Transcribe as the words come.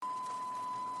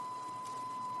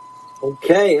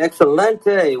Okay,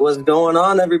 excelente. What's going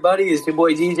on, everybody? It's your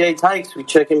boy DJ Tykes. We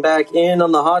checking back in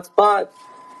on the hotspot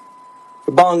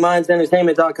for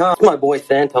BongMindsEntertainment.com. It's my boy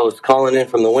Santos calling in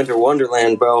from the Winter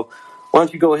Wonderland, bro. Why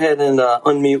don't you go ahead and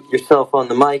unmute yourself on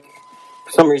the mic?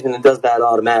 For some reason, it does that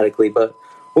automatically, but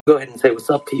we'll go ahead and say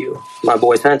what's up to you. My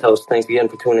boy Santos, thanks again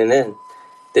for tuning in.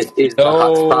 This is the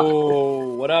hotspot.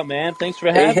 Yo, what up, man? Thanks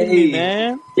for Hey, having me, hey.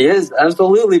 man. Yes,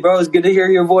 absolutely, bro. It's good to hear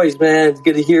your voice, man. It's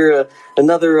good to hear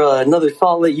another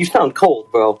solid. You sound cold,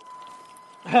 bro.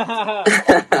 Yeah,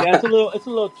 it's a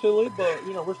little chilly,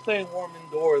 but we're staying warm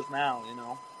indoors now.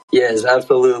 Yes,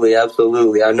 absolutely,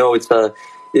 absolutely. I know it's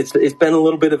been a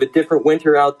little bit of a different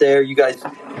winter out there. You guys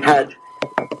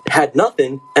had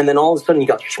nothing, and then all of a sudden you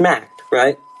got smacked,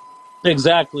 right?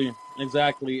 Exactly.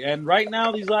 And right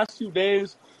now, these last 2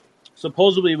 days,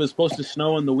 supposedly it was supposed to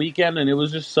snow in the weekend, and it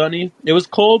was just sunny. It was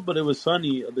cold, but it was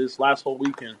sunny this last whole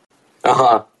weekend.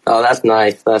 Oh, that's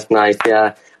nice. That's nice.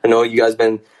 Yeah, I know you guys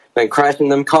been crashing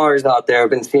them cars out there.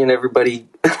 I've been seeing everybody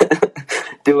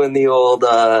doing the old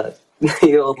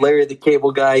Larry the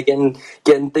Cable Guy, getting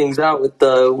things out with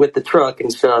the truck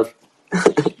and stuff.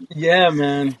 Yeah,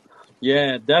 man.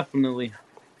 Yeah, definitely.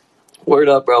 Word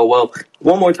up, bro. Well,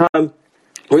 one more time,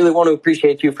 really want to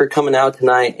appreciate you for coming out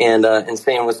tonight and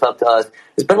saying what's up to us.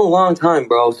 It's been a long time,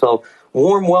 bro. So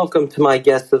warm welcome to my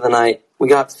guest of the night. We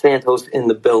got Santos in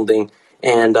the building,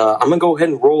 and I'm gonna go ahead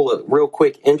and roll a real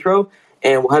quick intro,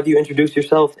 and we'll have you introduce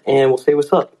yourself, and we'll say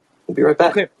what's up. We'll be right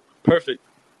back. Okay, perfect.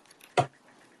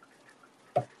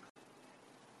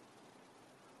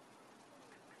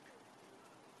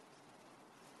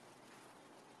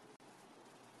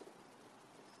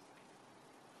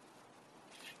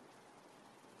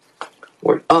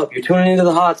 Word up. You're tuning into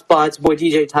the hot spots, boy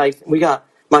DJ Tykes. We got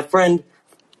my friend,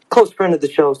 close friend of the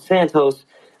show, Santos,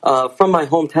 from my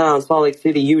hometown, Salt Lake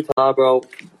City, Utah, bro.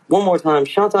 One more time,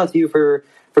 shout out to you for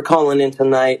calling in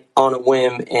tonight on a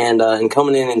whim and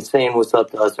coming in and saying what's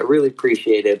up to us. I really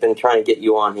appreciate it. I've been trying to get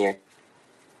you on here.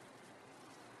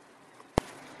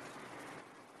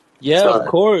 Yeah,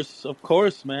 So, of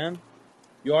course, man.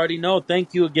 You already know.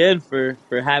 Thank you again for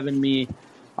having me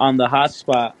on the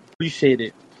hotspot. Appreciate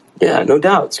it. yeah, no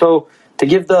doubt. So to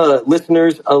give the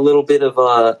listeners a little bit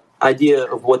of idea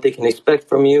of what they can expect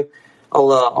from you,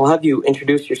 I'll have you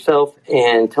introduce yourself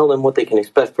and tell them what they can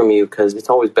expect from you, because it's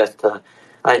always best to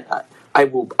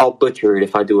I'll butcher it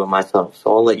if I do it myself.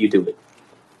 So I'll let you do it.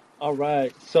 All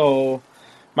right. So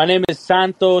my name is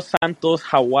Santos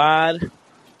Jaguar.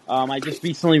 I just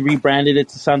recently rebranded it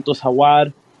to Santos Jaguar.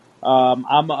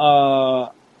 I'm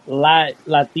a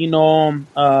Latino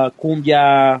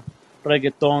cumbia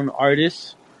reggaeton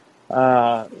artist.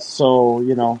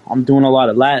 So I'm doing a lot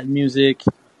of Latin music,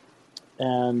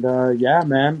 and yeah,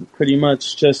 man, pretty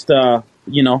much just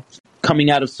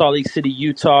coming out of Salt Lake City,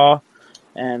 Utah,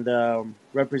 and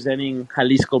representing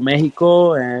Jalisco,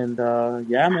 Mexico, and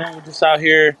yeah, man, we're just out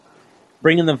here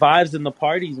bringing the vibes and the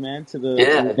parties, man, to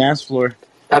the dance floor.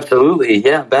 Absolutely,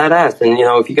 yeah, badass. And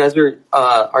if you guys are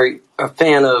a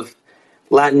fan of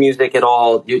Latin music at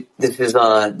all, this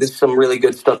is some really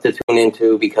good stuff to tune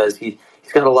into, because he's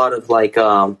got a lot of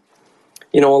a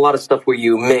lot of stuff where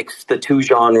you mix the two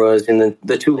genres and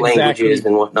the two languages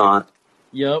and whatnot.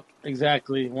 Yep,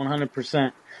 exactly,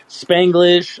 100%.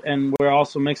 Spanglish, and we're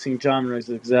also mixing genres.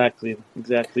 Exactly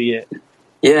it.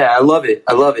 Yeah, I love it.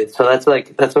 So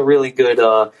that's a really good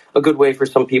a good way for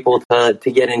some people to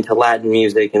get into Latin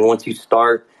music. And once you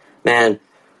start, man,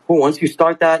 once you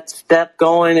start that step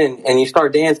going and you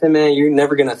start dancing, man, you're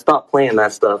never gonna stop playing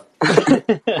that stuff.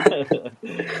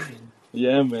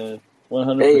 Yeah, man,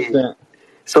 100%.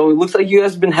 So it looks like you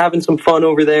guys have been having some fun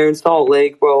over there in Salt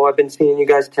Lake, bro. I've been seeing you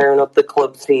guys tearing up the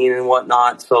club scene and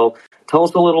whatnot. So tell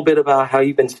us a little bit about how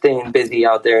you've been staying busy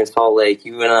out there in Salt Lake.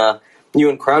 You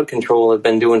and Crowd Control have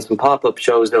been doing some pop-up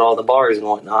shows at all the bars and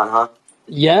whatnot, huh?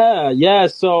 Yeah.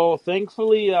 So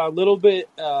thankfully, a little bit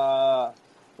the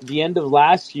end of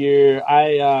last year,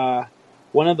 I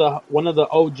one of the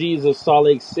OGs of Salt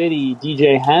Lake City,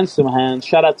 DJ Handsome Hands.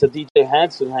 Shout out to DJ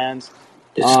Handsome Hands.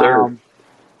 Yes, sir.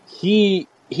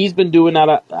 He's been doing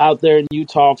that out there in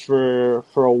Utah for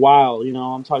a while.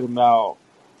 I'm talking about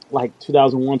like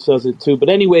 2001, 2002. But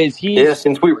anyways,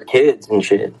 since we were kids and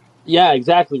shit. Yeah,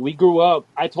 exactly. We grew up.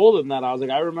 I told him that. I was like,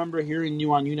 I remember hearing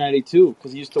you on U92,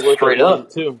 because he used to work straight at up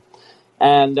U92.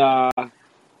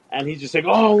 And he's just like,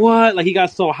 oh, what? Like, he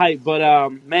got so hyped.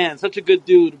 But, man, such a good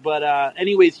dude. But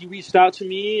anyways, he reached out to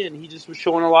me, and he just was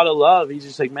showing a lot of love. He's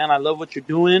just like, man, I love what you're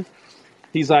doing.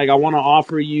 He's like, I want to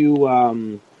offer you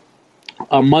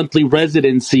a monthly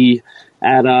residency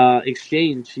at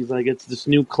Exchange. He's like, it's this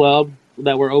new club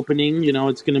that we're opening. You know,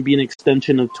 it's going to be an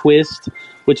extension of Twist,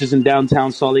 which is in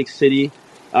downtown Salt Lake City,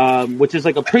 which is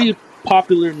like a pretty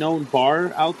popular known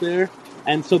bar out there.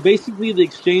 And so basically, the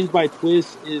Exchange by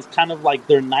Twist is kind of like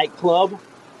their nightclub.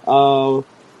 Uh,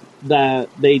 that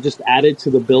they just added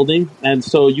to the building, and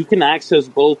so you can access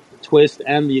both Twist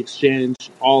and the Exchange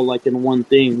all like in one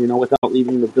thing, you know, without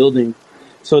leaving the building.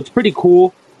 So it's pretty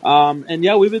cool. And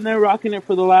yeah, we've been there rocking it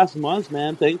for the last month,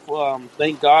 man. Thank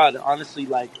God. Honestly,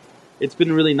 like it's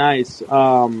been really nice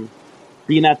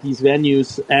being at these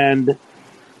venues, and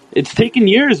it's taken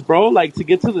years, bro. Like to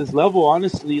get to this level,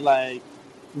 honestly, like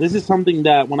this is something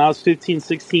that when I was 15,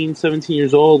 16, 17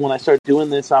 years old, when I started doing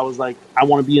this, I was like, I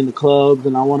want to be in the clubs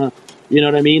and I want to, you know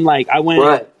what I mean? Like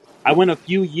Right. I went a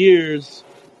few years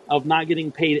of not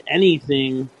getting paid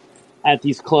anything at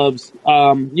these clubs.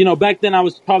 You know, back then I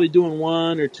was probably doing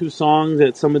one or two songs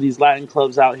at some of these Latin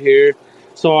clubs out here.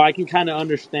 So I can kind of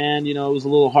understand, you know, it was a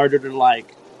little harder to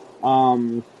like,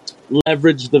 um,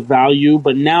 leverage the value,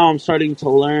 but now I'm starting to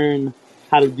learn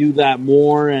how to do that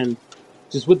more. And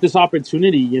just with this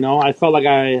opportunity, you know, I felt like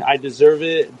I deserve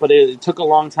it, but it took a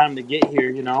long time to get here,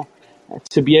 you know,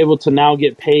 to be able to now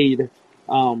get paid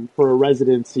for a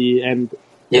residency. And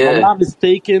if I'm Yeah. not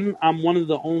mistaken, I'm one of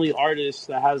the only artists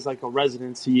that has like a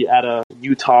residency at a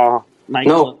Utah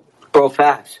nightclub. No, bro,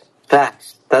 facts,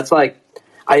 facts. That's like,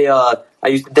 I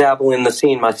used to dabble in the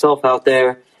scene myself out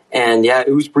there, and yeah,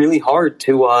 it was really hard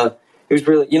to, it was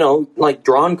really, you know, like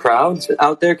drawing crowds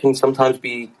out there can sometimes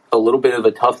be a little bit of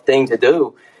a tough thing to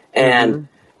do, and,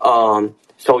 Hmm.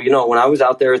 so, you know, when I was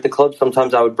out there at the club,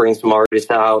 sometimes I would bring some artists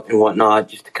out and whatnot,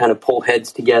 just to kind of pull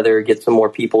heads together, get some more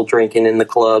people drinking in the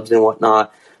clubs and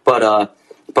whatnot,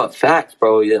 but facts,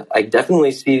 bro. Yeah, I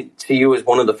definitely see you as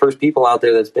one of the first people out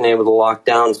there that's been able to lock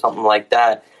down something like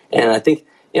that. And I think,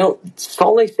 you know,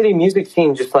 Salt Lake City music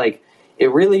scene, just like it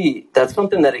really, that's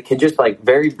something that it can just like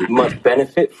very much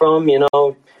benefit from. You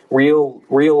know,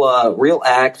 real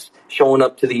acts showing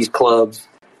up to these clubs.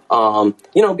 You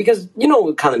know, because you know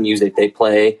what kind of music they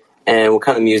play and what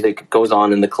kind of music goes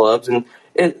on in the clubs, and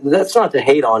that's not to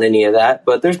hate on any of that,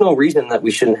 but there's no reason that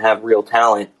we shouldn't have real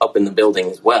talent up in the building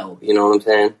as well. You know what I'm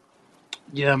saying?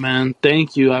 Yeah, man.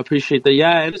 Thank you. I appreciate that.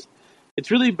 Yeah,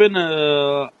 it's really been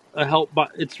a help,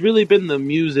 but it's really been the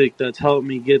music that's helped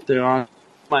me get there. On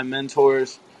my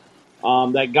mentors,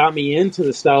 that got me into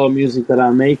the style of music that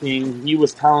I'm making. He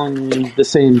was telling me the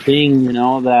same thing, you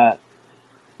know, that,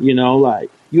 you know, like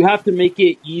you have to make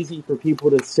it easy for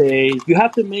people to say, you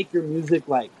have to make your music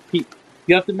like,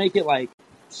 you have to make it like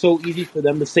so easy for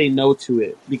them to say no to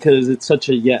it because it's such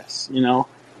a yes, you know,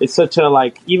 it's such a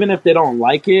like, even if they don't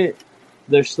like it,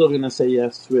 they're still going to say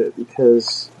yes to it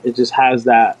because it just has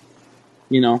that,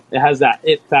 you know, it has that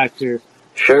it factor. Or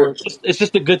Sure. it's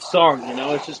just a good song, you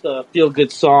know, it's just a feel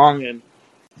good song. And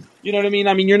you know what I mean?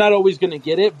 I mean, you're not always going to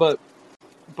get it, but,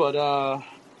 uh,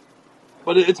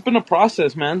 but it's been a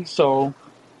process, man. So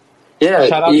Yeah.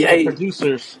 shout out to the Hey.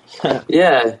 producers.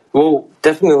 Yeah. Well,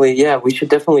 definitely. Yeah, we should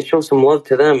definitely show some love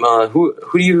to them. Who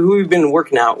you've been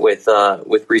working out with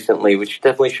recently? We should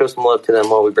definitely show some love to them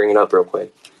while we bring it up real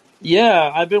quick.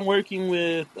 Yeah, I've been working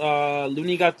with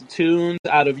Looney Got the Tunes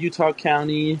out of Utah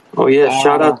County. Oh yeah,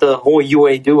 shout Uh, out the whole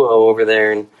UA duo over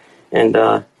there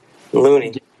and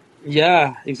Looney.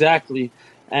 yeah, exactly.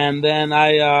 And then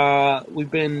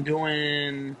we've been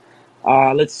doing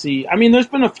let's see. I mean, there's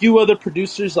been a few other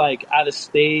producers like out of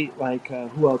state. Like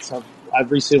who else have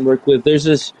I've recently worked with? There's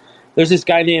this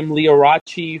guy named Leo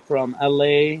Rachi from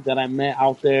LA that I met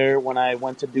out there when I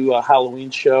went to do a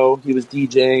Halloween show. He was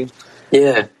DJing.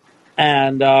 Yeah.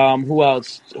 And who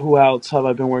else? Who else have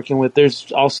I been working with?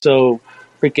 There's also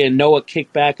freaking Noah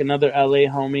Kickback, another LA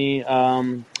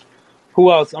homie.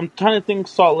 Who else? I'm trying to think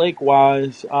Salt Lake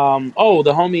wise. Oh,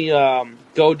 the homie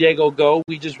Go Diego Go.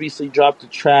 We just recently dropped a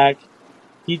track.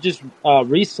 He just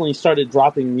recently started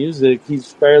dropping music.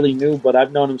 He's fairly new, but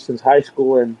I've known him since high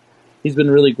school, and he's been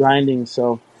really grinding.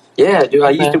 So Yeah, dude,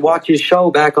 I yeah, used to man. watch his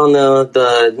show back on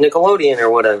the Nickelodeon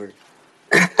or whatever.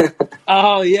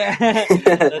 Oh yeah,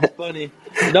 that's funny.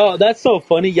 No, that's so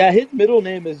funny. Yeah, his middle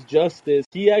name is Justice.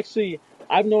 He actually,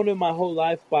 I've known him my whole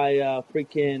life by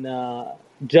freaking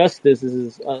Justice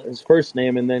is his first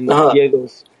name, and then uh,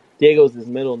 Diego's his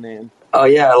middle name. oh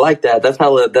yeah, I like that. That's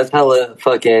hella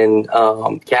fucking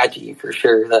catchy for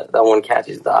sure. That one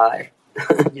catches the eye.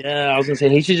 Yeah, I was gonna say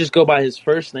he should just go by his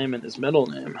first name and his middle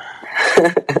name.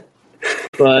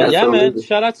 But yeah, man, Absolutely.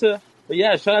 shout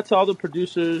out to all the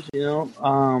producers. You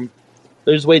know,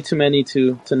 there's way too many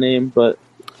to name, but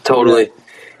yeah, Totally.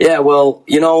 Yeah, well,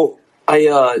 you know,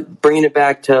 I bringing it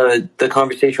back to the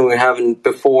conversation we were having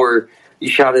before you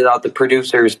shouted out the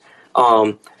producers.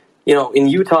 Um, in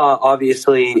Utah,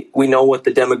 obviously, we know what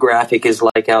the demographic is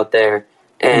like out there,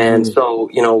 and Hmm. so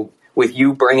with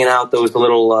you bringing out those the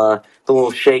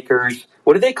little shakers,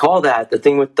 what do they call that? The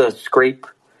thing with the scrape,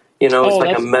 it's Oh, like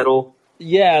a that's metal.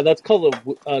 yeah, that's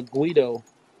called a Guido.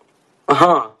 Uh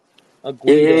huh. A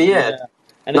Yeah, yeah, Guido, yeah. yeah,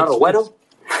 and Not a it's weddle.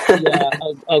 yeah,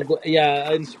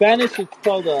 yeah. In Spanish, it's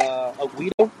called a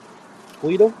Guido.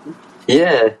 Guido.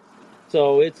 Yeah.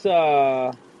 So it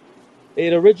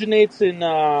originates in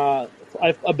I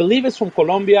believe it's from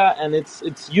Colombia, and it's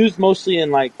used mostly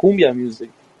in like cumbia music.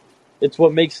 It's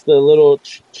what makes the little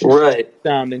Right.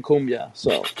 sound in cumbia.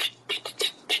 So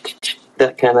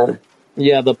That kind of.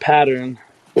 yeah, the pattern.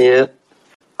 Yeah.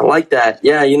 I like that.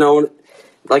 Yeah.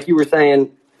 Like you were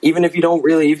saying, even if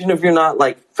you're not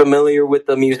like familiar with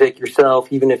the music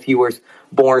yourself, even if you were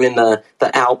born in the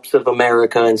Alps of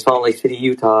America in Salt Lake City,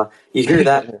 Utah, you hear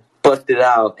that busted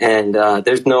out, and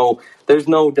there's no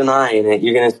denying it.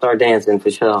 You're gonna start dancing for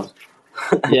sure.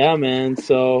 Yeah, man.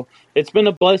 So it's been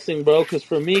a blessing, bro. Because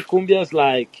for me, cumbia is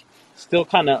like still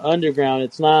kind of underground.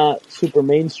 It's not super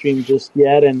mainstream just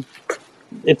yet, and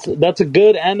that's a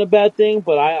good and a bad thing.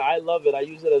 But I love it. I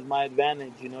use it as my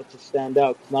advantage, to stand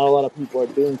out. 'Cause not a lot of people are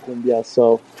doing cumbia,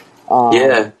 so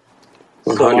Yeah,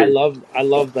 I 100.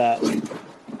 love that.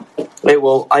 Hey,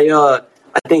 well, I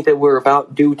think that we're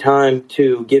about due time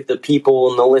to give the people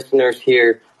and the listeners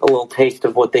here a little taste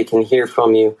of what they can hear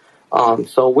from you.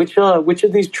 So which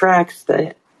of these tracks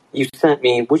that you sent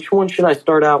me, which one should I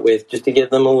start out with, just to give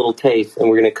them a little taste, and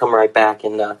we're gonna come right back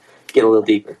and get a little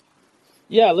deeper.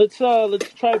 Yeah, let's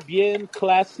try Bien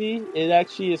Classy. It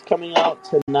actually is coming out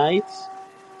tonight,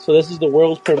 so this is the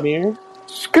world's premiere.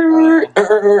 Skirt,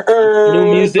 New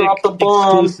drop music the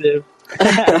bomb. exclusive.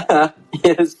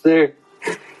 Yes, sir.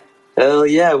 Hell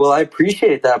yeah. Well, I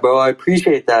appreciate that, bro. I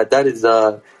appreciate that. That is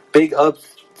big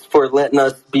ups for letting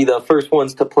us be the first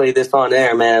ones to play this on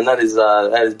air, man. That is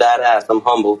badass. I'm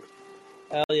humbled.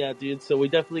 Hell yeah, dude. So we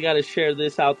definitely got to share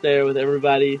this out there with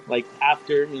everybody, like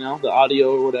after, the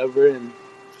audio or whatever, and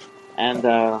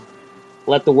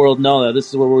let the world know that this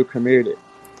is where we premiered it.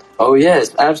 Oh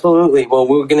yes, absolutely. Well,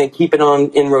 we're gonna keep it on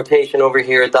in rotation over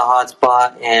here at the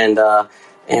hotspot,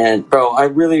 and bro, I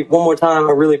really one more time,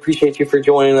 I really appreciate you for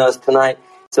joining us tonight.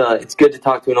 It's good to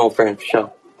talk to an old friend for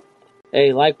sure.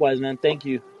 Hey, likewise, man. Thank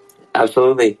you.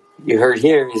 Absolutely. You heard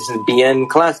here. This is Bien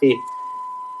Classy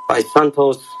by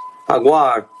Santos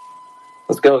Jaguar.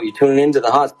 Let's go. You're tuning into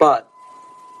the hot spot.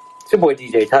 It's your boy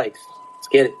DJ Tykes. Let's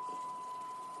get it.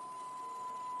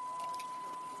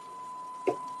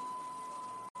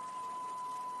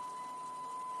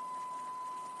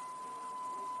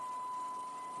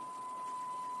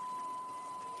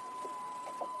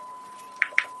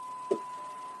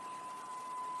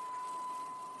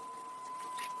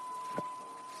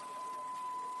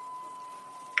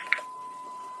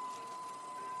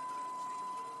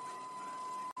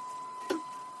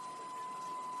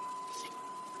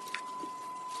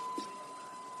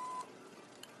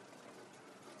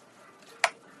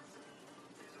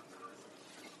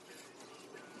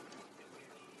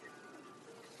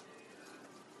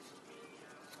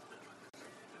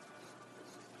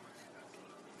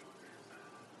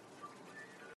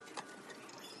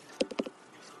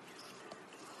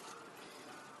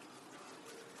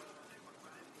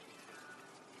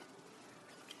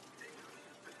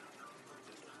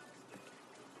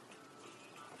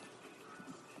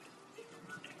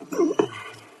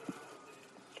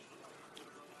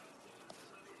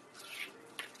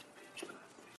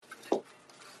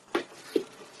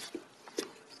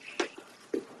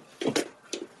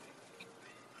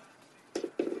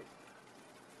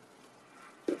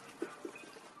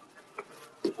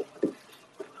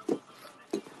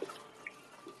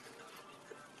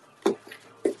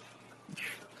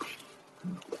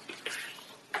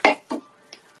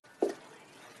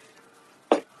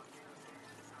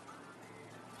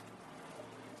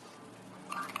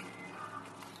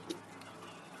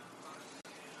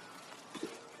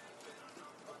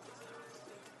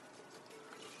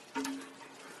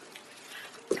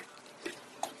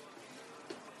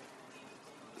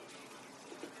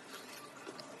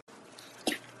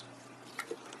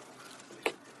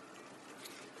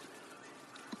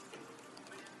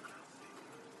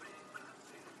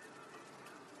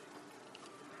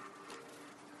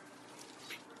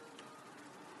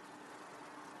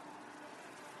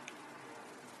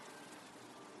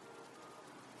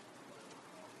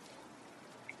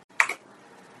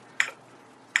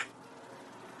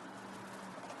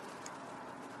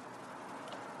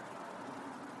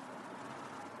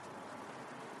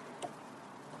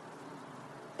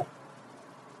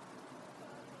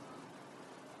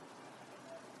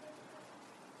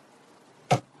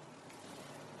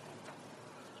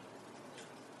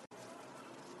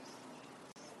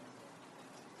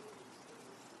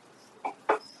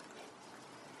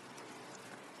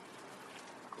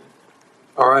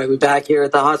 right, we're back here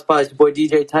at the Hotspot. It's your boy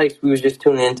DJ Tykes. We was just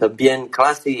tuning in to Bien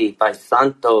Classy by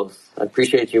Santos. I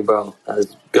appreciate you, bro. That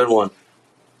was a good one.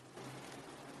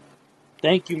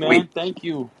 Thank you, man. Thank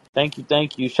you.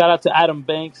 Thank you. Shout out to Adam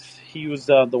Banks. He was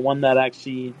the one that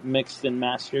actually mixed and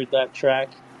mastered that track.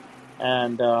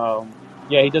 And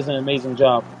yeah, he does an amazing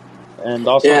job. And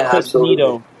also Yeah,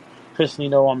 absolutely. Chris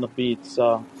Nito on the beats.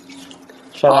 Shout out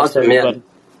to Awesome, man. everybody.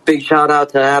 Big shout out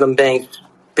to Adam Banks,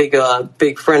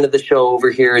 big friend of the show over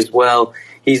here as well.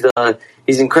 He's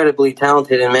incredibly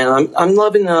talented, and man, I'm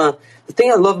loving the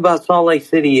thing I love about Salt Lake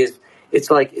City is it's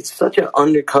such an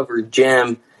undercover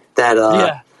gem that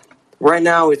Yeah. right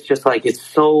now it's just like it's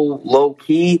so low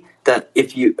key that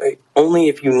if you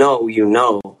know, you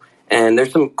know. And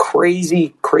there's some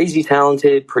crazy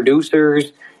talented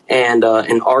producers and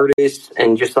artists,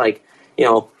 and just like, you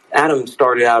know, Adam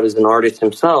started out as an artist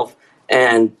himself,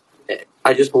 and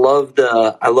I just love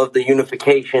the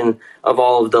unification of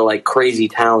all of the like crazy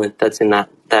talent that's in that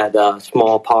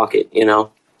small pocket, you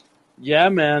know. Yeah,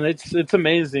 man, it's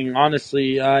amazing.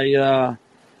 Honestly, I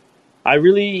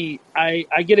get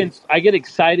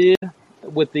excited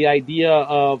with the idea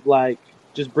of like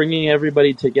just bringing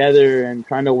everybody together and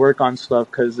trying to work on stuff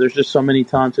because there's just so many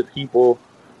talented people,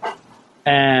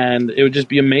 and it would just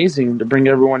be amazing to bring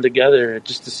everyone together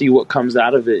just to see what comes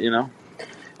out of it. You know?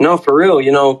 No, for real.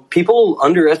 You know, people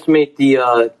underestimate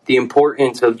the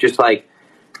importance of just like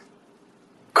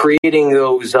creating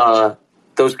those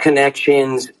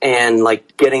connections and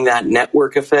like getting that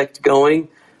network effect going.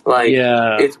 Like,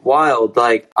 Yeah. It's wild.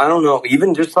 Like, I don't know,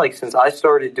 even just like since I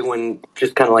started doing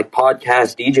just kind of like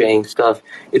podcast DJing stuff,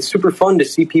 it's super fun to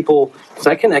see people, because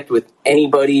I connect with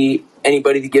anybody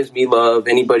that gives me love,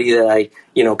 anybody that I,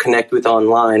 you know, connect with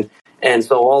online. And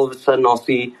so all of a sudden I'll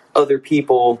see other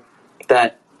people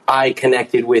that I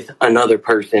connected with another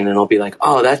person, and I'll be like,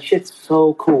 oh, that shit's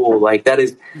so cool. Like, that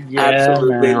is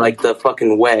absolutely man. like the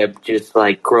fucking web just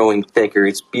like growing thicker.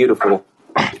 It's beautiful.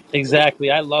 Exactly.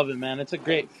 I love it, man. It's a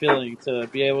great feeling to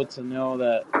be able to know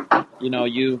that, you know,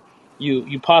 you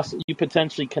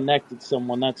potentially connected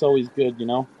someone. That's always good, you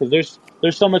know, because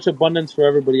there's so much abundance for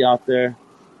everybody out there,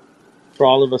 for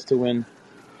all of us to win.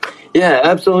 Yeah,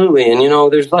 absolutely. And you know,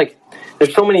 there's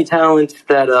so many talents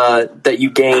that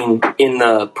you gain in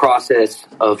the process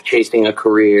of chasing a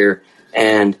career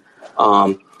and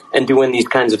doing these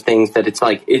kinds of things, that it's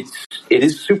like it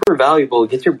is super valuable.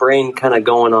 It gets your brain kind of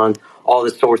going on all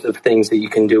the sorts of things that you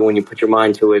can do when you put your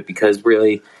mind to it. Because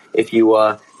really, if you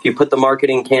put the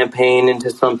marketing campaign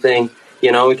into something,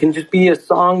 you know, it can just be a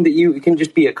song it can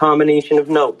just be a combination of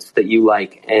notes that you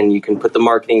like, and you can put the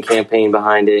marketing campaign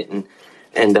behind it and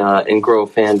grow a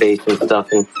fan base and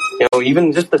stuff. And, you know,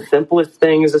 even just the simplest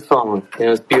thing is a song. You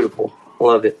know, it's beautiful.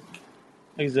 Love it.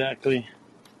 Exactly.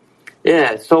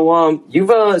 Yeah. So,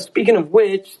 you've speaking of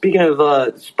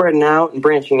spreading out and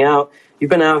branching out,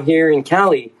 you've been out here in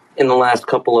Cali in the last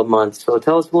couple of months. So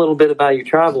tell us a little bit about your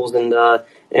travels and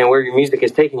where your music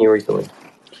has taken you recently.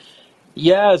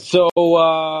 Yeah. So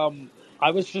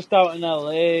I was just out in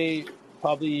LA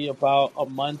probably about a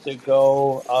month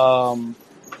ago.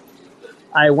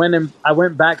 I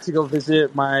went back to go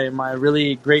visit my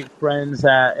really great friends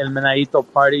at El Menadito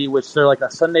Party, which they're like a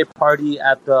Sunday party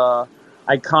at the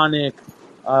iconic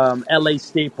LA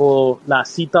staple La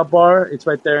Cita Bar. It's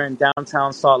right there in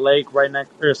downtown Salt Lake,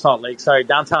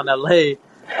 downtown LA.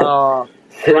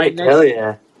 Right next Hell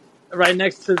yeah. right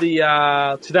next to the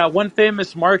to that one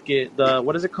famous market, the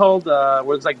what is it called?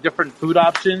 Where it's like different food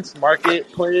options,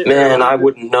 marketplace. Man, I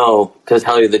wouldn't know, to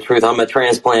tell you the truth. I'm a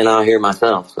transplant out here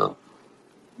myself, so.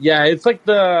 Yeah, it's like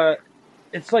the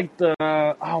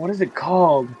what is it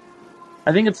called?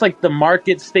 I think it's like the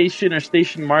market station or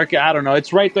station market. I don't know.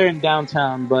 It's right there in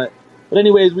downtown, but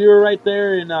anyways, we were right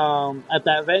there in at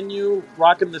that venue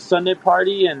rocking the Sunday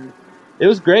party, and it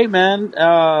was great, man.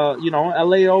 You know,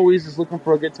 LA always is looking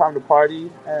for a good time to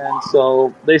party, and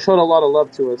so they showed a lot of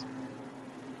love to us.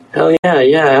 Hell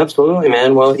yeah, absolutely,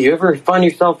 man. Well, you ever find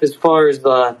yourself as far as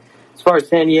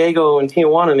San Diego and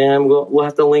Tijuana, man, we'll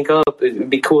have to link up.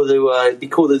 It'd be cool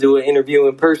to do an interview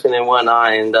in person and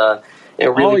whatnot, and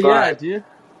really. Oh yeah, dude.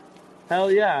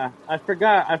 Hell yeah! I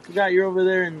forgot you're over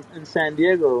there in San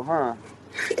Diego, huh?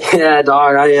 Yeah,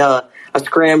 dog. I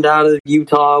scrammed out of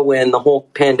Utah when the whole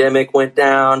pandemic went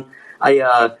down. I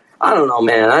don't know,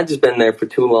 man. I just been there for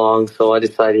too long, so I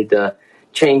decided to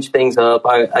change things up.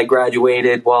 I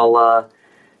graduated while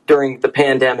during the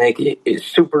pandemic. It's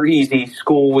super easy.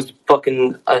 School was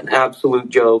fucking an absolute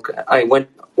joke. I went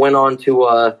on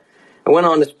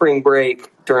to spring break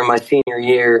during my senior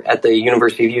year at the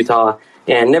University of Utah,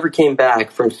 and never came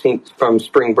back from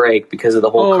spring break because of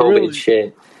the whole COVID really?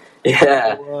 shit.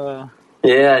 Yeah.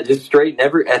 Yeah, just straight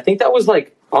never. I think that was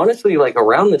like honestly like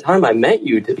around the time I met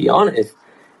you, to be honest.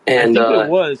 I And think it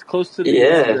was close to the end,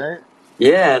 yeah, right?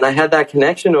 yeah, and I had that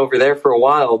connection over there for a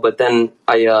while, but then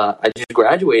I just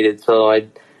graduated, so I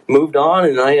moved on,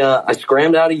 and I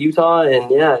scrammed out of Utah, and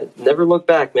yeah, never looked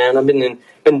back, man. I've been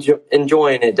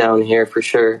enjoying it down here for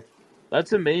sure.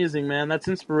 That's amazing, man. That's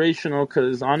inspirational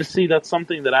because honestly, that's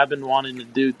something that I've been wanting to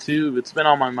do too. It's been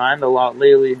on my mind a lot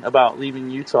lately about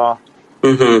leaving Utah.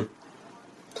 Hmm.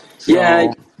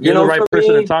 Yeah, So you're the right for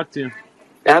person to me, talk to.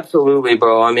 absolutely,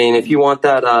 bro. I mean, if you want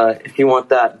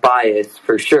that bias,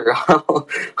 for sure,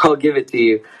 I'll give it to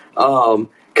you.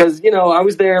 Because I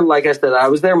was there, like I said, I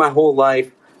was there my whole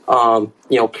life.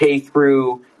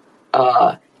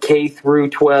 K through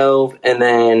 12, and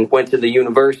then went to the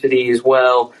university as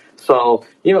well. So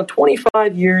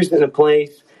 25 years in a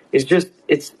place is just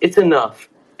it's enough.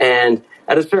 And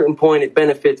at a certain point, it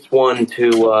benefits one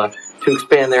to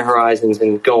expand their horizons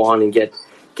and go on and get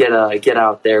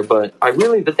out there. But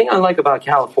the thing I like about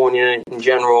California in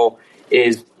general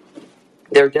is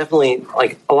there definitely,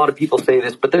 like, a lot of people say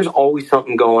this, but there's always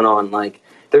something going on. Like,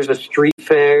 there's a street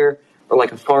fair or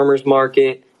like a farmer's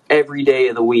market every day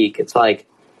of the week. It's like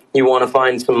you want to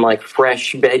find some like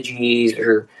fresh veggies,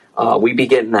 or we be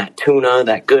getting that tuna,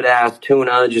 that good ass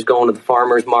tuna, just going to the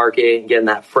farmer's market and getting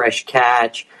that fresh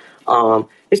catch.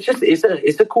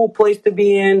 It's a cool place to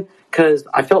be in because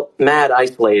I felt mad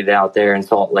isolated out there in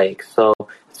Salt Lake. So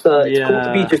it's cool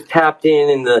to be Yeah, just tapped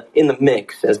in the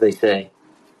mix, as they say.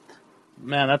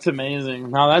 man, that's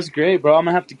amazing. Now that's great, bro. I'm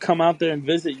gonna have to come out there and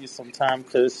visit you sometime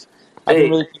because I've been Hey,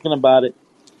 really thinking about it.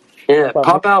 yeah,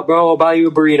 Probably. pop out, bro. I'll buy you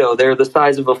a burrito. They're the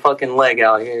size of a fucking leg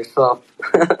out here. So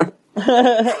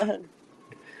Hell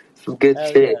some good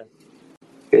shit. yeah.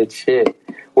 Good shit.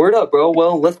 Word up, bro.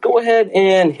 Well, let's go ahead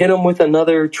and hit them with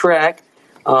another track.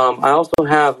 I also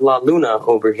have La Luna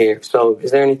over here. So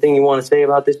is there anything you want to say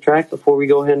about this track before we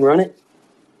go ahead and run it?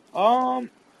 Um,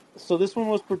 so this one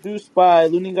was produced by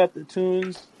Looney Got the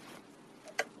Tunes.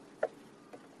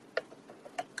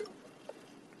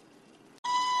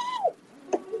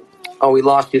 Oh, we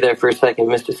lost you there for a second,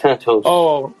 Mr. Santos.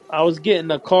 Oh, I was getting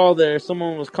a call there.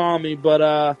 Someone was calling me, but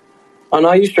Oh,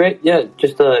 no, you straight? Yeah,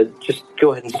 just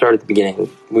go ahead and start at the beginning.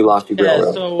 We lost you real, yeah.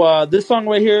 real. So this song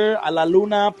right here, "A La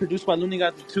Luna," produced by Looney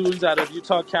Got the Tunes out of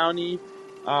Utah County.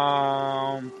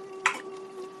 Um,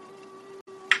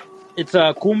 it's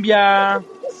a cumbia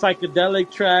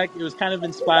psychedelic track. It was kind of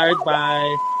inspired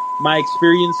by my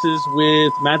experiences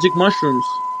with magic mushrooms.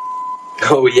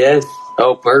 Oh, yes.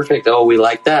 Oh, perfect. Oh, we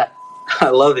like that. I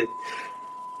love it.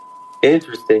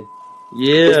 Interesting.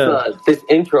 Yeah, This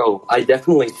intro, I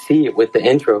definitely see it with the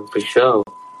intro for sure.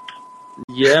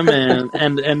 yeah, man.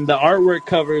 And the artwork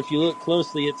cover, if you look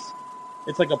closely,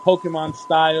 it's like a Pokemon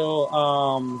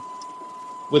style.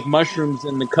 With mushrooms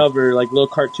in the cover, like little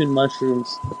cartoon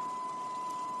mushrooms.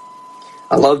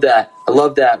 I love that. I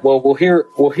love that. Well, we'll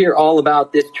hear all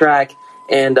about this track,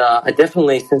 and I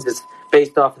definitely, since it's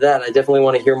based off of that, I definitely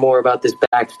want to hear more about this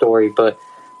backstory. But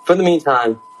for the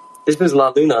meantime, this is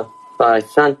La Luna by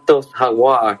Santos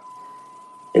Jaguar.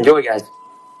 Enjoy, guys.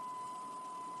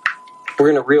 We're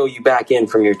gonna reel you back in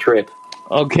from your trip.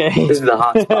 Okay. This is the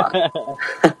hot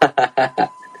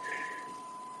spot.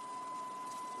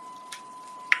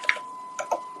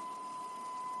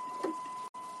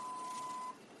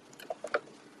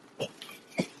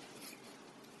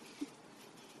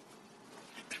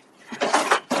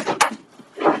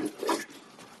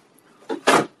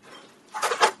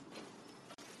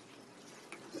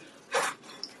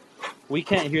 We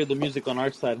can't hear the music on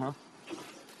our side, huh?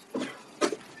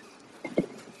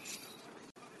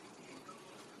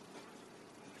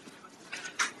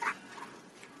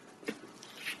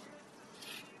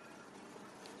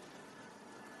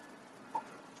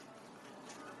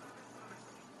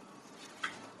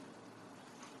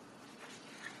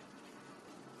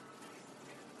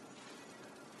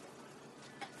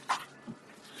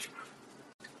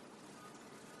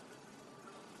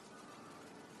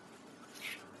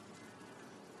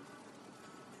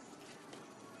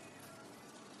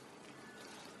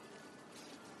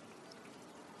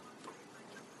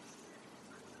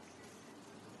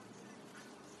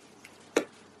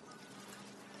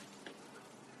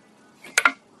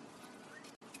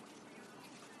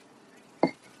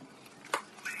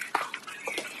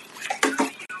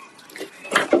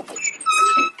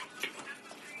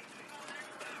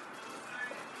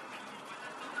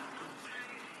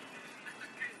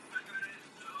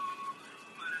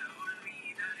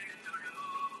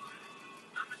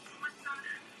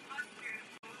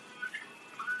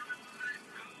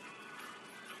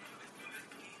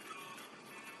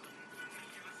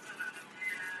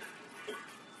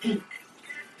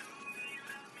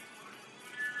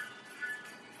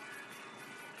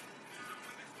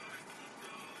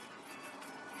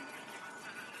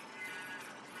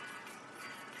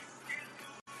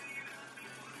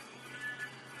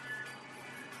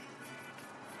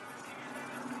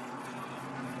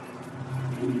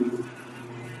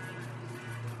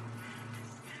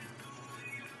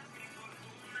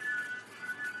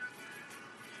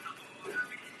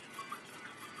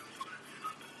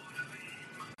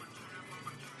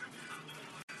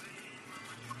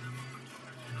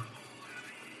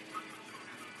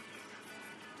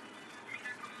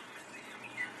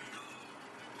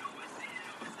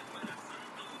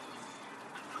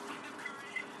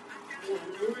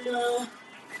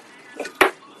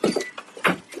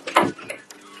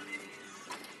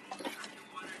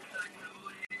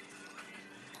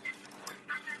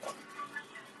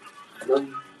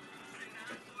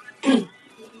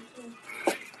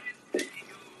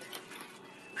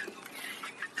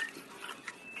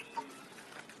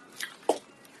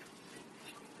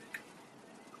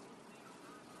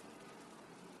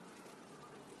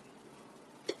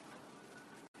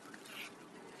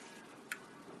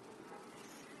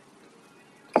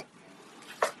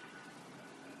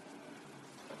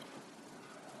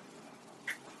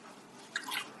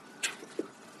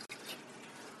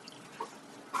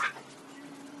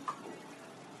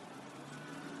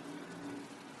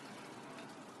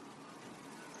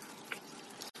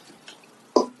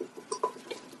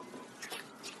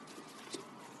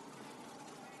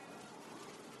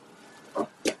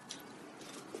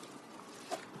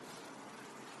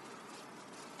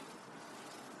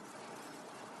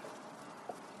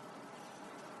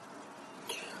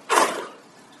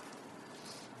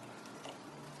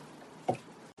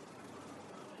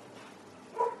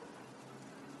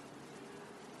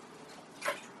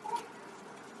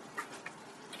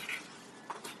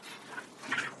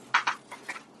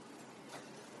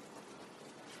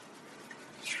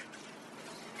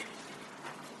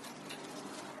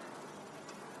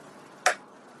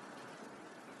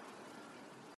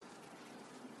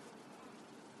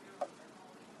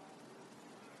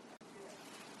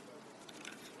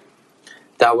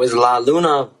 That was La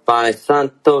Luna by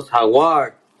Santos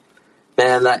Jaguar.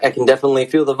 Man, I can definitely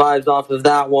feel the vibes off of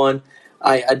that one.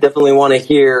 I definitely want to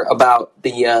hear about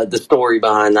the story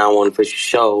behind that one for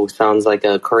sure. Sounds like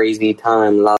a crazy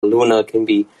time. La Luna can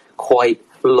be quite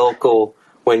local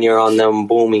when you're on them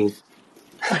boomies.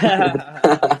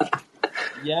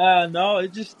 Yeah, no,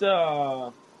 it just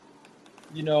I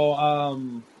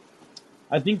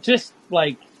think just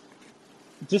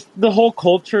the whole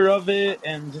culture of it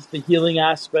and just the healing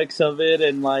aspects of it,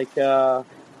 and I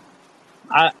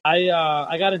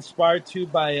got inspired too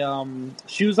by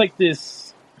she was like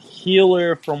this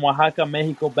healer from Oaxaca,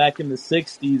 Mexico back in the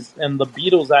 60s, and the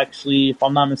Beatles actually, if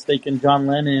I'm not mistaken, John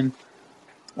Lennon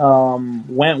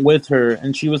went with her,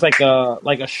 and she was like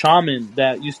a shaman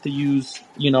that used to use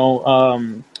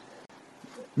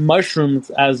mushrooms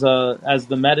as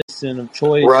the medicine of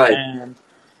choice. Right.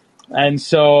 And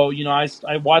so,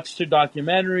 I watched her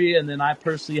documentary, and then I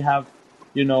personally have,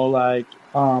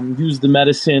 used the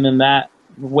medicine in that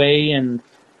way. And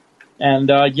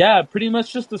yeah, pretty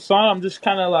much just the song. I'm just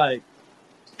kind of like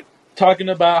talking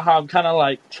about how I'm kind of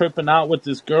like tripping out with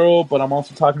this girl, but I'm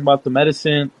also talking about the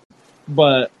medicine.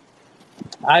 But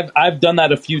I've done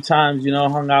that a few times,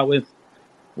 hung out with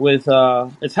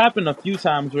it's happened a few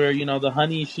times where, the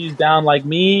honey, she's down like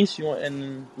me,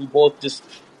 and we both just,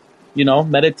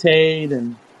 meditate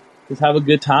and just have a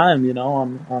good time,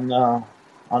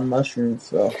 on mushrooms.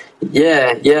 So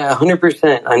Yeah,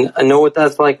 100%. I know what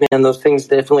that's like, man. Those things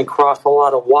definitely cross a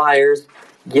lot of wires.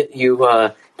 Get you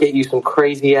some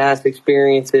crazy ass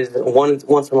experiences,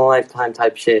 once in a lifetime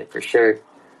type shit for sure.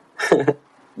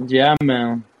 yeah,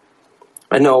 man.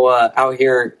 I know out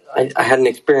here, I had an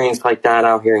experience like that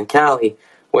out here in Cali,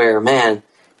 where man,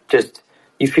 just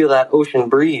you feel that ocean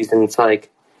breeze, and it's like,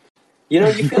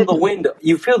 you feel the wind.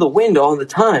 You feel the wind all the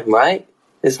time, right?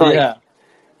 It's like, Yeah.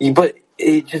 but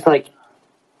it just like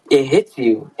it hits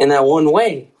you in that one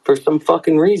way for some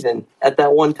fucking reason at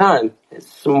that one time.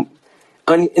 It's some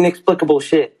inexplicable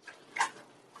shit.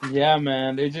 Yeah,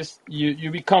 man. They just you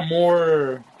become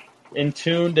more in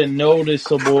tuned and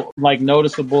noticeable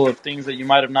of things that you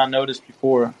might have not noticed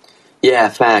before. Yeah,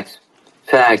 facts.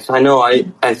 I know.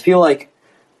 I feel like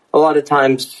a lot of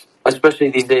times, especially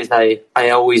these days, I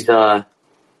always I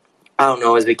don't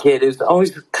know. As a kid, it was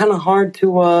always kind of hard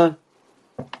to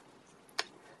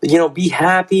be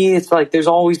happy. It's like there's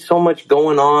always so much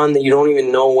going on that you don't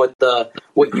even know what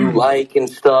you like and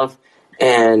stuff.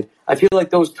 And I feel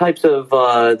like those types of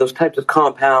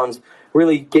compounds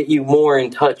really get you more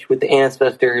in touch with the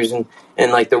ancestors and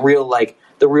like the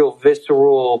real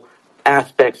visceral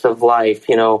aspects of life.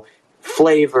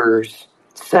 Flavors,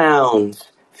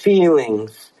 sounds,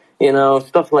 feelings.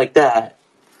 Stuff like that.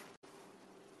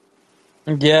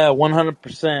 Yeah,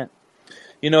 100%.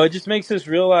 It just makes us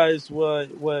realize what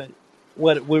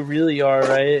we really are,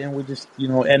 right? And we just,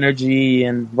 energy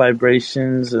and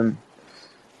vibrations and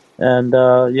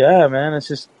yeah, man, it's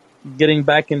just getting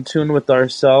back in tune with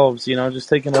ourselves, just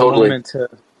taking a Totally. moment to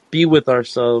be with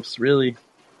ourselves, really.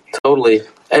 Totally.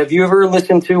 Have you ever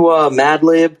listened to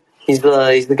Madlib? He's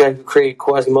the guy who created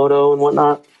Quasimodo and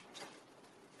whatnot.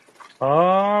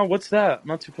 What's that? I'm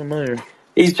not too familiar.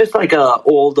 He's just like a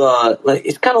old,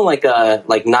 it's kind of like a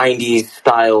like '90s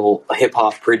style hip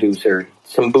hop producer,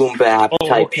 some boom bap Oh,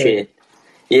 type okay. shit.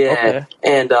 Yeah, Okay.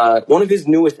 and one of his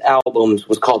newest albums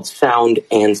was called Sound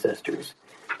Ancestors,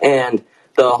 and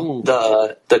Ooh.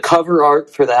 the cover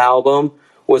art for the album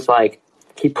was like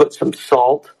he put some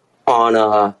salt on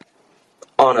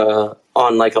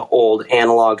on like an old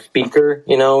analog speaker,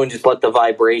 you know, and just let the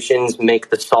vibrations make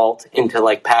the salt into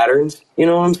like patterns. You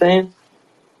know what I'm saying?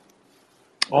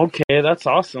 Okay, that's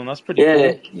awesome. That's pretty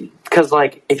Yeah, cool. because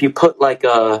like if you put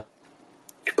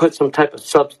some type of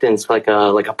substance like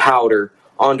a powder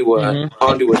Hmm.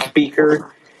 onto a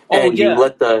speaker, Oh and you yeah.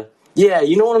 let the yeah,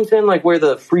 you know what I'm saying, like where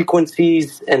the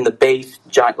frequencies and the bass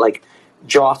like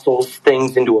jostles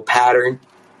things into a pattern.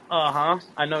 Uh-huh.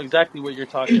 I know exactly what you're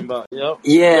talking about. Yep.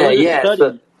 There Yeah, was a yeah. So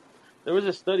study. There was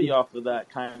a study off of that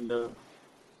kind of.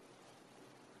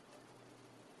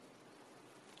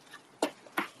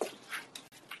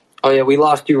 oh yeah, we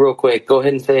lost you real quick. Go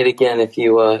ahead and say it again if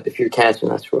you're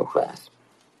catching us real fast.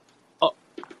 Oh,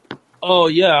 oh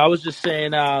yeah, I was just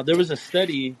saying there was a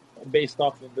study based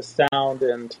off of the sound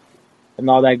and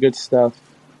all that good stuff.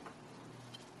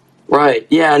 Right.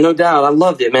 Yeah, no doubt. I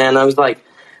loved it, man. I was like,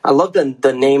 I love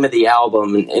the name of the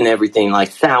album and everything,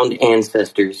 like Sound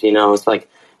Ancestors. You know, it's like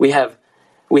we have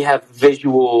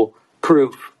visual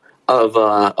proof of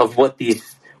what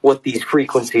these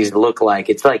frequencies look like.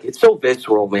 It's like it's so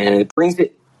visceral, man. Brings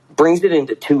it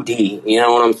into 2D. You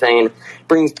know what I'm saying?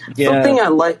 Brings Yeah. something I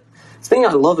like. The thing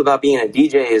I love about being a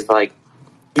DJ is like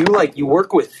you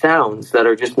work with sounds that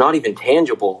are just not even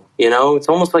tangible. You know, it's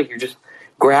almost like you're just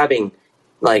grabbing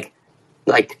like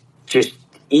just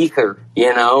ether,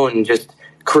 you know, and just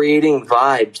creating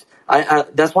vibes. I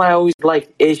that's why I always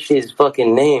liked Ish's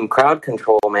fucking name, Crowd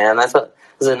Control, man. That's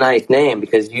a nice name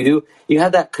because you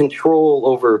have that control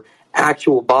over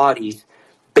actual bodies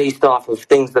based off of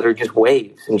things that are just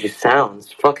waves and just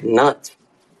sounds. Fucking nuts.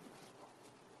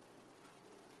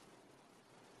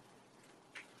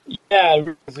 Yeah,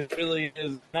 it really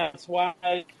is. That's why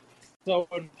it's so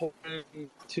important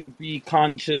to be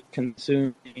conscious,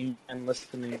 consuming, and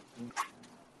listening.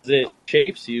 It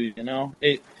shapes you, you know.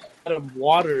 It out of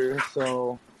water,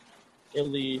 so it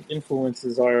really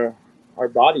influences our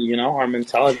body, you know, our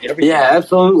mentality, Yeah, everything.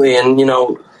 absolutely. And you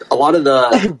know, a lot of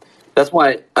the that's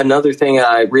why another thing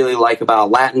I really like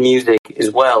about Latin music as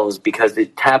well is because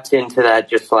it taps into that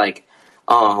just like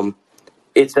um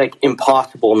it's like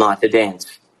impossible not to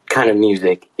dance kind of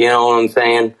music. You know what I'm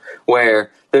saying?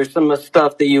 Where there's some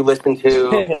stuff that you listen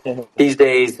to these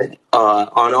days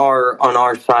on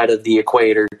our side of the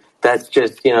equator that's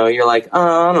just, you know, you're like,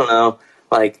 oh, I don't know,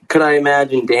 like could I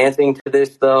imagine dancing to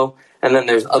this though? And then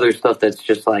there's other stuff that's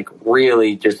just like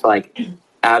really just like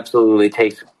absolutely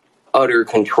takes utter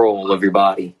control of your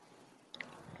body.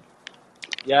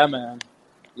 Yeah, man.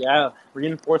 Yeah,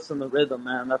 reinforcing the rhythm,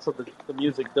 man. That's what the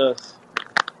music does.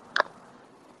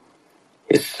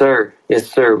 Yes, sir. Yes,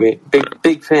 sir. We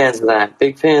big fans of that.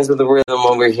 Big fans of the rhythm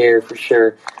over here for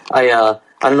sure. I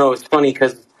don't know. It's funny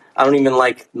because I don't even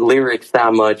like lyrics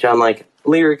that much. I'm like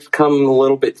lyrics come a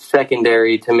little bit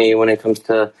secondary to me when it comes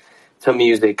to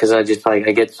music because I just like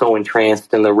I get so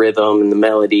entranced in the rhythm and the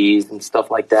melodies and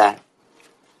stuff like that.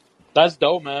 That's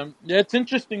dope, man. Yeah, it's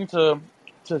interesting to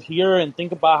hear and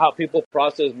think about how people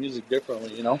process music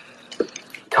differently, you know?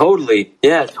 Totally.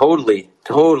 Yeah. Totally.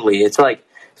 Totally. It's like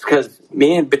it's because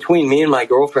between me and my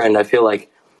girlfriend, I feel like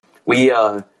we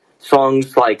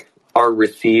songs like are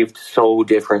received so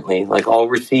differently. Like I'll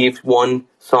receive one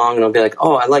song and I'll be like,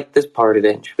 oh, I like this part of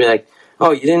it. And she'll be like,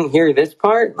 oh, you didn't hear this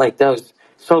part? Like that was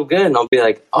so good. And I'll be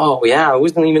like, oh yeah, I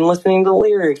wasn't even listening to the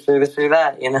lyrics or this or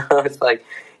that. You know, it's like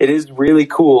it is really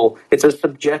cool. It's a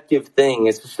subjective thing.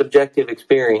 It's a subjective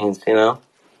experience. You know.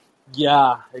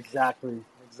 Yeah, exactly.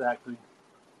 Exactly.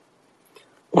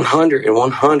 100 and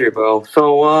 100, bro.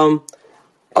 So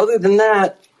other than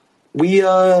that, we've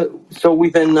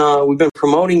been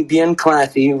promoting Bien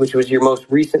Classy, which was your most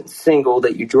recent single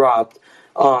that you dropped.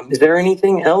 Is there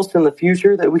anything else in the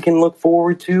future that we can look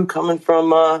forward to coming from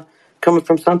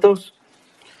Santos?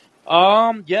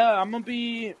 Yeah, I'm gonna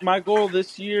be. My goal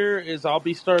this year is I'll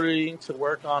be starting to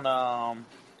work on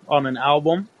an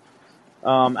album.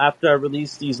 After I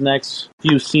release these next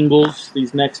few singles,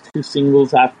 these next two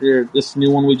singles after this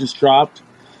new one we just dropped.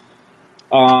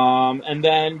 And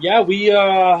then yeah,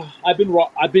 I've been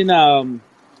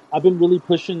really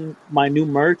pushing my new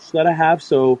merch that I have.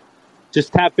 So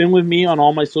just tap in with me on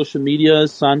all my social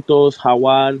medias, Santos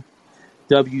Jaguar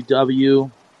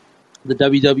WW. The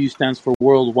WW stands for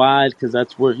worldwide because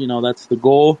that's where, you know, that's the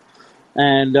goal.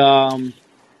 And and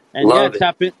yeah, Love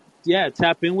it.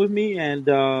 tap in with me, and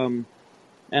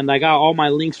and I got all my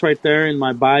links right there in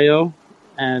my bio,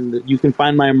 and you can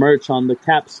find my merch on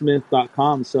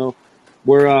thecapsmith.com. So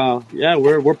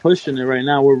we're pushing it right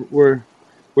now. We're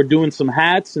doing some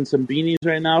hats and some beanies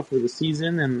right now for the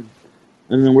season, and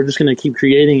then we're just gonna keep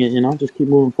creating it. Just keep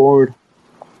moving forward.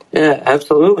 Yeah,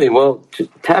 absolutely. Well,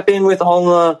 tap in with all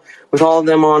of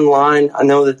them online. I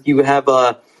know that you have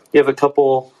a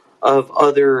couple of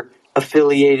other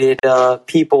affiliated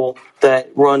people that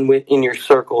run in your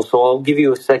circle. So I'll give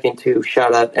you a second to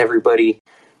shout out everybody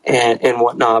and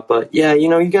whatnot. But yeah,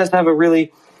 you guys have a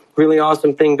really really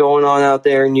awesome thing going on out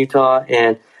there in Utah,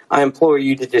 and I implore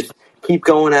you to just keep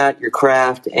going at your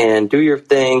craft and do your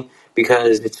thing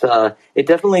because it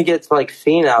definitely gets like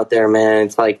seen out there, man.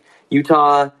 It's like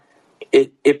Utah.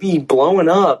 It be blowing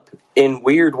up in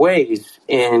weird ways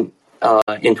in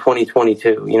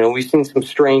 2022. We've seen some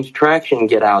strange traction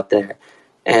get out there,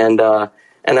 and I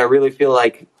really feel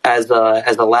like as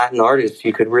a Latin artist,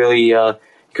 you could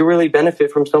really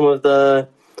benefit from some of the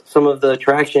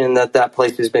traction that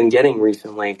place has been getting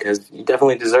recently because you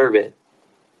definitely deserve it.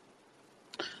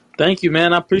 Thank you,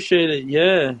 man. I appreciate it.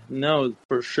 Yeah, no,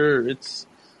 for sure.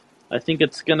 I think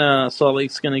Salt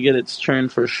Lake's gonna get its turn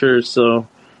for sure. So,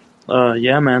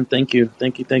 yeah, man. Thank you,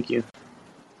 thank you.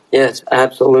 Yes,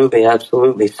 absolutely,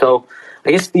 absolutely. So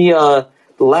I guess the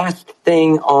last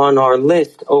thing on our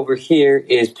list over here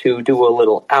is to do a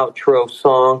little outro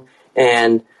song,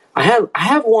 and I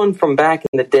have one from back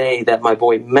in the day that my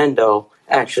boy Mendo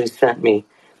actually sent me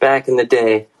back in the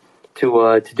day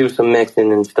to do some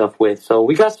mixing and stuff with. So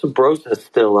we got Sabrosa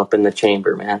still up in the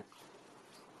chamber, man.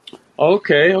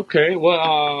 Okay, okay.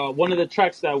 Well, one of the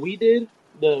tracks that we did,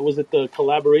 was it the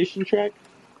collaboration track?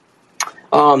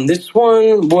 This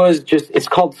one was it's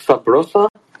called Sabrosa,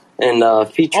 and Oh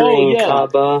featuring yeah,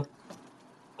 Kaba.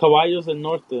 Caballos del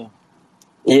Norte.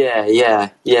 Yeah.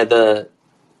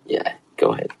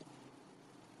 Go ahead.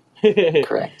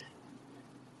 Correct.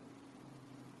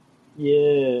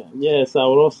 Yeah,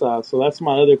 Sabrosa. So that's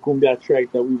my other cumbia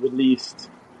track that we released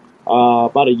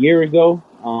about a year ago.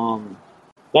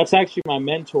 That's actually my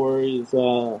mentor. His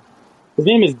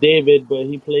name is David, but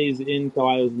he plays in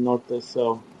Caballos del Norte.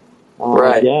 So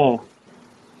Right. yeah.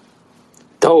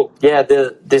 Dope. Yeah.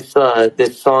 This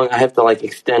song I have to like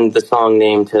extend the song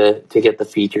name to get the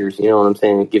features. You know what I'm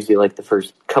saying? It gives you like the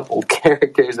first couple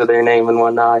characters of their name and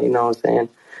whatnot. You know what I'm saying?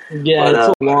 Yeah, But it's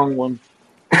a long one.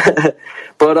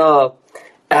 but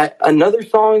another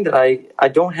song that I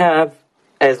don't have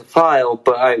as a file,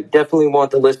 but I definitely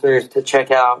want the listeners to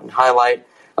check out and highlight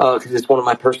because it's one of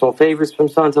my personal favorites from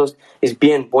Santos is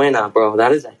Bien Buena, bro.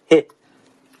 That is a hit.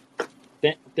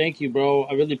 Thank you, bro.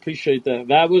 I really appreciate that.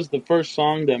 That was the first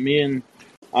song that me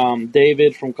and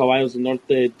David from Caballos del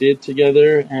Norte did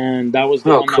together, and that was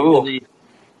the Oh, one that cool. really,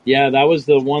 yeah, that was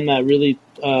the one that really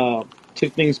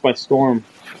took things by storm.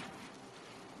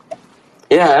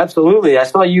 Yeah, absolutely. I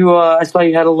saw you. I saw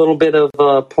you had a little bit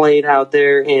of played out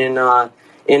there in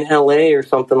LA or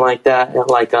something like that, at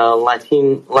like a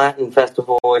Latin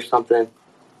festival or something.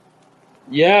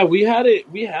 Yeah, we had it.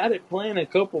 We had it playing a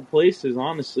couple places.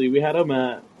 Honestly, we had them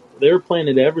at. They were playing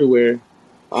it everywhere.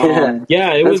 Yeah,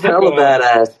 Yeah, it that's was like hella a.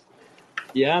 badass.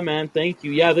 Yeah, man. Thank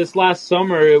you. Yeah, this last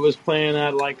summer it was playing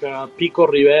at like Pico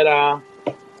Rivera.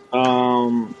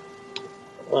 Um,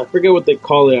 I forget what they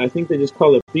call it. I think they just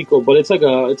call it Pico, but it's like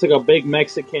a big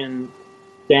Mexican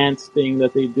dance thing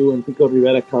that they do in Pico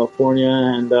Rivera, California.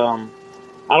 And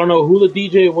I don't know who the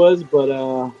DJ was, but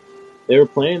they were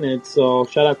playing it. So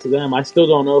shout out to them. I still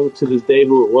don't know to this day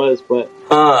who it was, but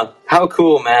How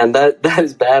cool, man. That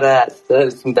is badass. That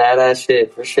is some badass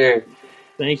shit for sure.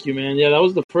 thank you, man. Yeah, that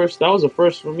was the first. That was the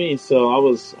first for me. So I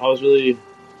was really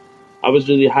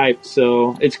hyped.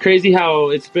 So it's crazy how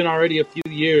it's been already a few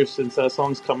years since that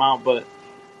song's come out, but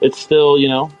it's still,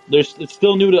 it's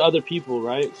still new to other people,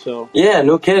 right? So Yeah,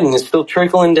 no kidding. It's still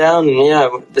trickling down, and yeah,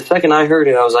 the second I heard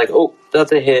it, I was like, oh,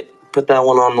 that's a hit. Put that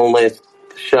one on the list.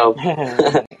 Show.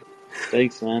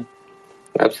 thanks, man.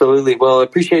 Absolutely. Well, I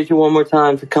appreciate you one more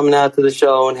time for coming out to the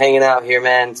show and hanging out here,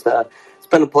 man. It's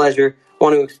been a pleasure.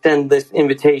 Want to extend this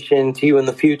invitation to you in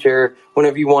the future.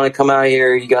 Whenever you want to come out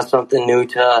here, you got something new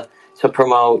to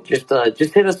promote. Just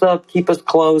hit us up. Keep us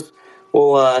close.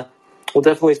 We'll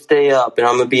definitely stay up, and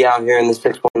I'm gonna be out here in the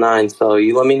 619. So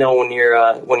you let me know when you're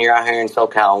out here in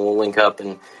SoCal, and we'll link up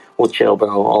and we'll chill,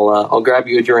 bro. I'll grab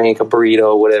you a drink, a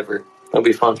burrito, whatever. It'll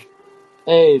be fun.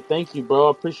 Hey, thank you, bro.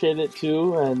 Appreciate it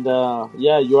too. And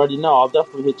yeah, you already know. I'll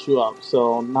definitely hit you up.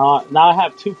 So now I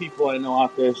have two people I know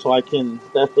out there, so I can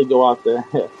definitely go out there.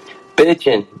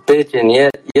 Bitchin', yeah,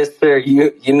 yes, sir.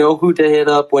 You know who to hit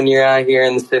up when you're out here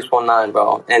in the 619,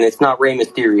 bro. And it's not Rey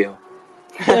Mysterio.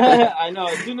 I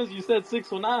know. As soon as you said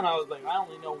 619, I was like, I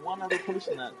only know one other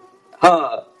person that.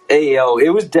 Hey yo, it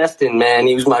was destined, man.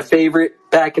 He was my favorite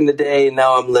back in the day, and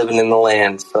now I'm living in the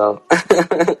land. So,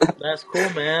 That's cool,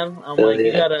 man. I'm hell like,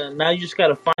 yeah. you just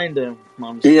gotta find him.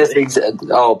 I'm just Yes, kidding. exactly.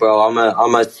 Oh, bro, I'm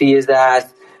gonna see his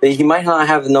ass. He might not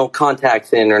have no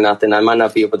contacts in or nothing. I might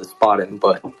not be able to spot him,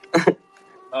 but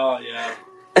Oh, yeah.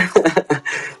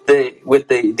 with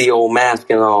the old mask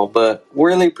and all. But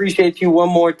really appreciate you one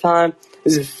more time.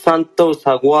 This is Santos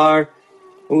Jaguar.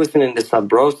 I'm listening to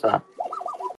Sabrosa.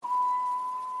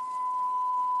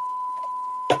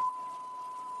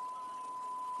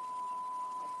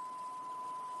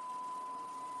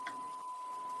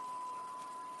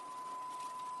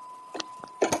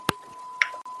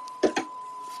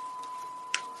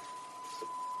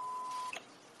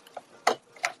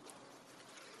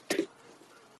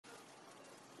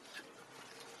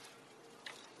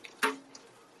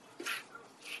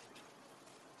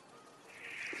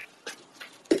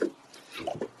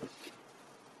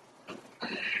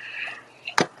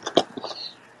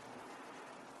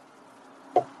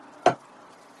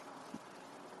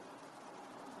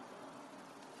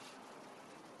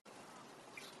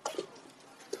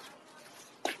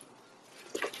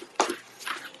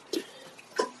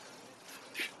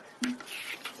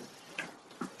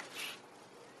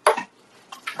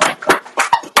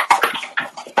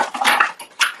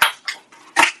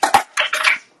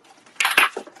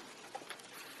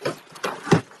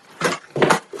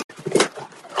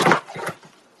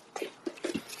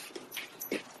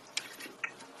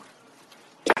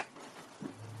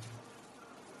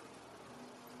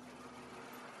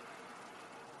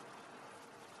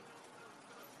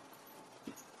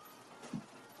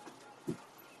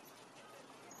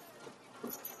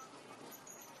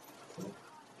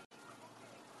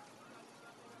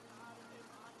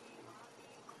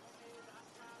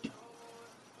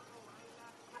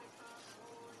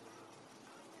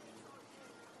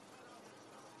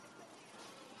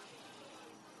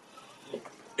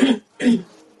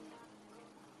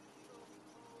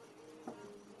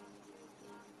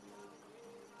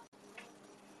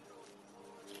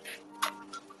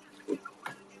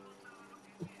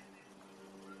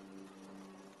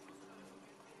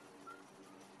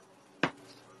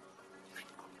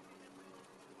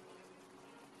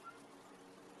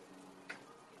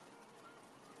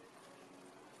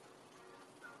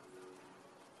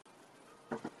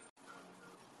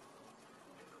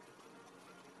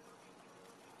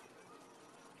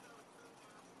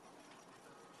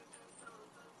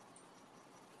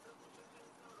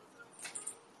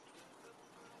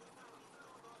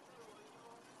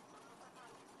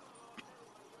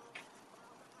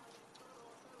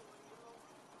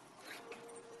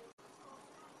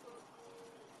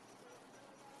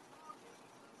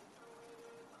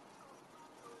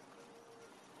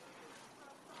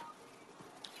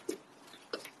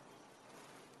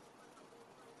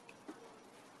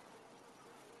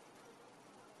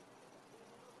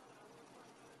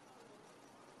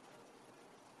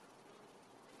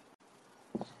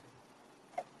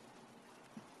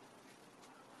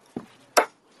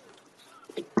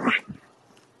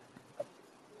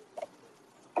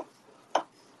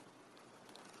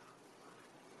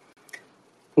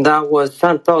 That was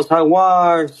Santos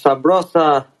Jaguar,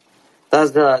 Sabrosa.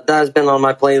 That's been on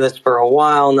my playlist for a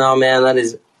while now, man. That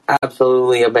is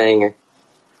absolutely a banger.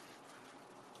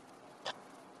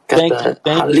 Got Thank you. the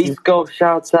Thank you. Jalisco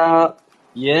shouts out.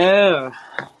 Yeah.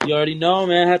 You already know,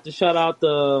 man. I have to shout out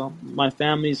my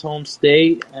family's home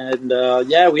state. And,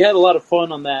 yeah, we had a lot of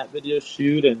fun on that video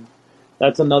shoot. And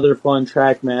that's another fun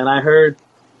track, man. I heard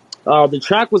the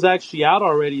track was actually out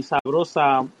already,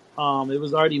 Sabrosa. It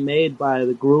was already made by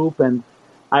the group, and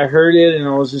I heard it, and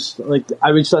I was just like, I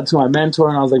reached out to my mentor,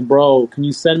 and I was like, bro, can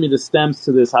you send me the stems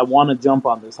to this? I want to jump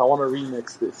on this. I want to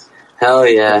remix this. Hell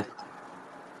yeah.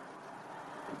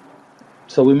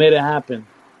 So we made it happen.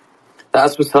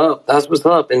 That's what's up. That's what's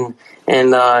up. And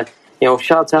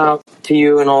shouts out to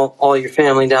you and all your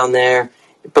family down there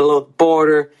below the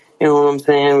border. You know what I'm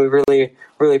saying? We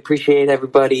really appreciate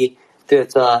everybody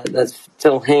that's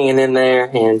still hanging in there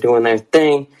and doing their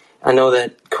thing. I know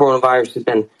that coronavirus has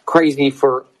been crazy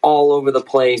for all over the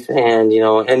place, and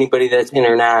anybody that's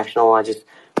international, I just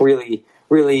really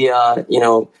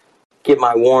give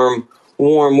my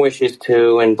warm wishes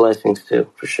to and blessings to,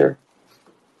 for sure.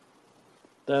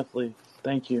 Definitely.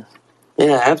 Thank you.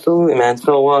 Yeah, absolutely, man.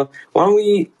 So why don't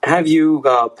we have you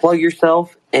plug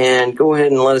yourself and go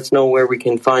ahead and let us know where we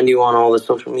can find you on all the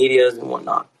social medias and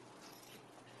whatnot.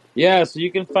 Yeah, so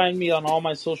you can find me on all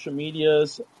my social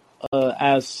medias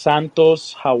as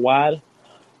Santos Jaguar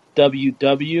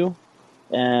WW.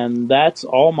 and that's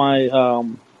all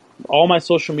my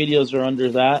social medias are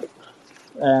under that,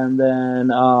 and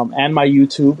then and my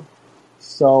YouTube.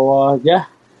 So yeah,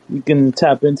 you can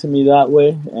tap into me that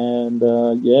way, and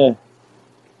yeah.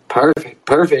 Perfect,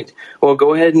 perfect. Well,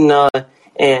 go ahead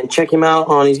and check him out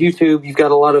on his YouTube. You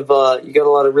got a lot of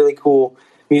really cool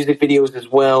music videos as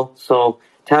well. So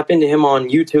tap into him on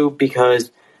YouTube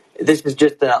because this is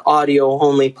just an audio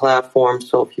only platform.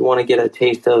 So if you want to get a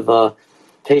taste of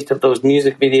those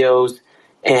music videos,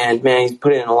 and man, he's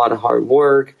put in a lot of hard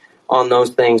work on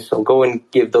those things. So go and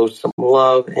give those some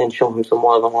love and show him some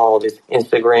love on all of his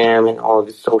Instagram and all of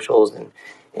his socials and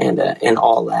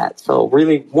all that. So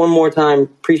really, one more time,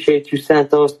 appreciate you,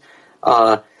 Santos,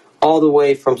 all the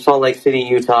way from Salt Lake City,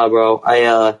 Utah, bro.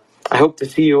 I hope to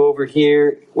see you over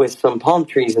here with some palm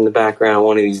trees in the background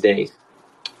one of these days.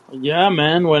 Yeah,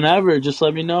 man. Whenever, just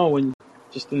let me know.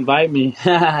 Just invite me.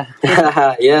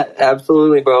 Yeah,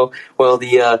 absolutely, bro. Well,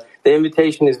 the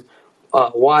invitation is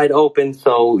wide open,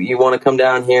 so you want to come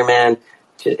down here, man,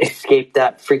 to escape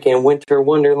that freaking winter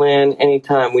wonderland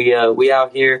anytime. We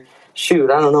out here.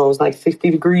 Shoot, I don't know. It was like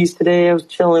 60 degrees today. I was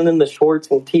chilling in the shorts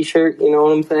and t-shirt. You know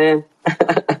what I'm saying?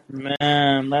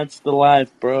 Man, that's the life,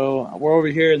 bro. We're over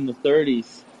here in the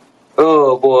 30s.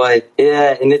 Oh boy,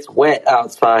 yeah, and it's wet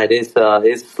outside. It's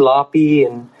sloppy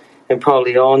and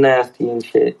probably all nasty and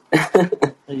shit.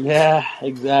 Yeah,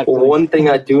 exactly. One thing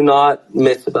I do not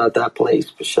miss about that place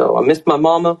for sure. I miss my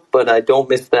mama, but I don't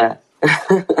miss that.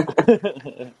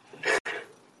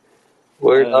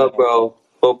 Word up, bro.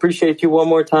 Well, appreciate you one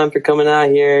more time for coming out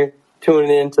here, tuning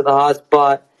in to the hot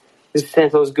spot. This is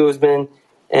Santos Guzman,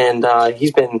 and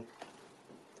he's been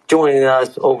joining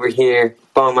us over here,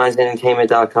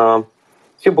 bongmindsentertainment.com.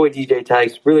 It's your boy DJ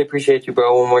Tykes. Really appreciate you,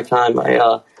 bro. One more time.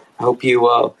 I hope you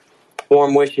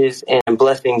warm wishes and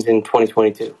blessings in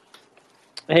 2022.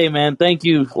 Hey, man, thank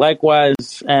you.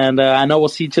 Likewise. And I know we'll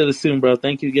see each other soon, bro.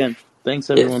 Thank you again. Thanks,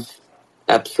 everyone. Yes,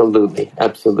 absolutely,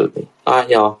 absolutely. All right,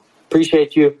 y'all.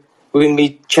 Appreciate you. We're gonna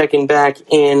be checking back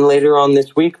in later on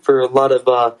this week for a lot of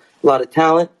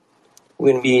talent.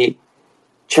 We're gonna be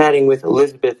chatting with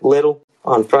Elizabeth Little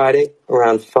on Friday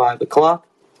around 5 o'clock.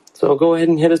 So go ahead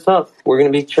and hit us up. We're gonna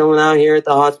be chilling out here at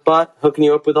the hotspot, hooking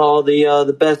you up with all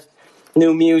the best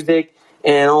new music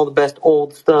and all the best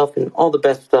old stuff and all the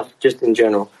best stuff just in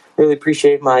general. Really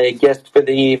appreciate my guest for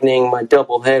the evening, my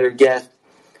doubleheader guest,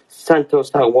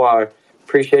 Santos Jaguar.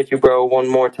 Appreciate you, bro. One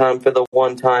more time for the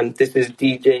one time. This is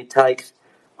DJ Tykes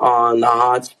on the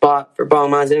hot spot for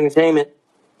Bong Minds Entertainment.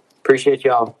 Appreciate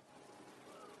y'all.